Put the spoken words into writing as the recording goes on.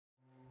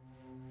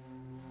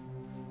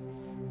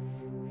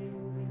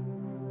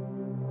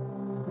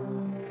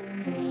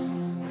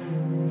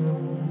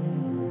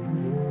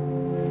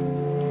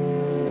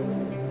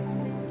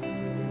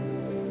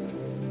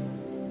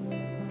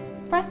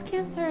Breast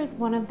cancer is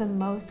one of the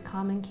most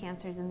common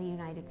cancers in the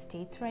United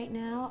States right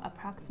now.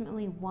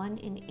 Approximately 1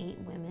 in 8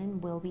 women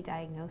will be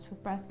diagnosed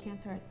with breast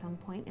cancer at some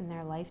point in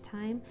their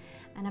lifetime,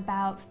 and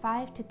about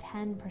 5 to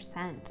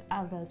 10%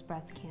 of those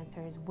breast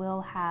cancers will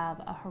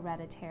have a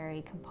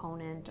hereditary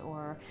component,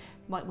 or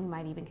what we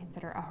might even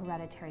consider a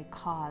hereditary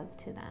cause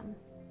to them.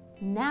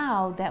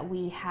 Now that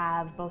we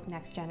have both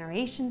next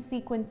generation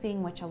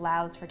sequencing, which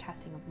allows for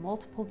testing of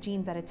multiple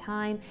genes at a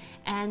time,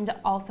 and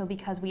also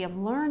because we have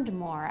learned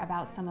more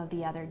about some of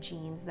the other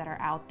genes that are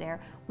out there,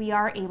 we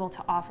are able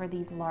to offer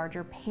these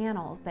larger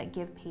panels that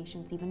give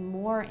patients even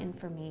more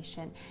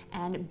information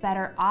and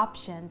better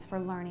options for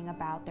learning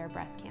about their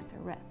breast cancer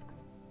risks.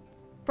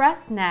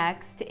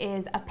 BreastNext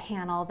is a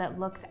panel that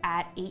looks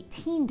at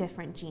 18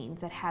 different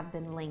genes that have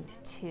been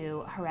linked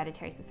to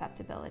hereditary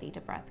susceptibility to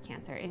breast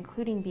cancer,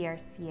 including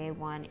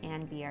BRCA1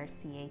 and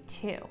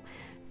BRCA2.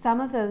 Some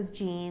of those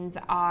genes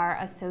are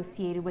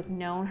associated with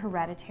known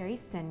hereditary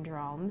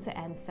syndromes,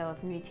 and so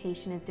if a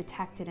mutation is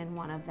detected in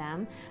one of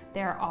them,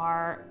 there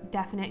are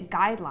definite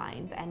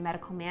guidelines and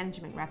medical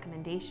management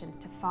recommendations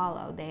to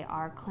follow. They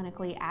are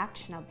clinically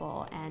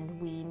actionable, and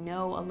we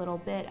know a little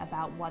bit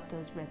about what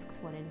those risks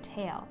would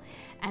entail.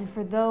 And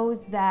for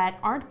those that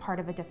aren't part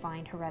of a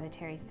defined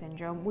hereditary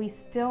syndrome, we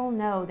still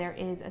know there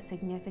is a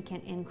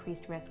significant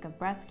increased risk of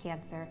breast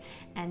cancer,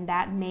 and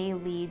that may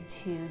lead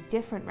to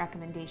different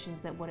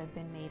recommendations that would have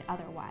been made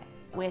otherwise.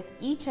 With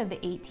each of the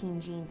 18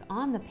 genes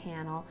on the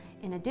panel,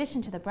 in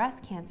addition to the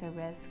breast cancer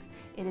risks,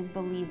 it is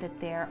believed that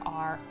there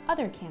are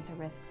other cancer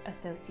risks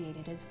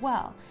associated as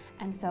well.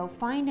 And so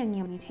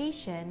finding a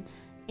mutation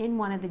in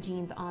one of the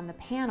genes on the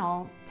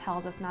panel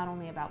tells us not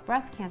only about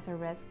breast cancer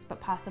risks, but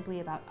possibly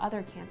about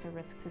other cancer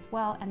risks as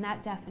well, and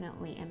that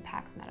definitely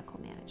impacts medical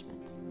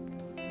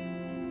management.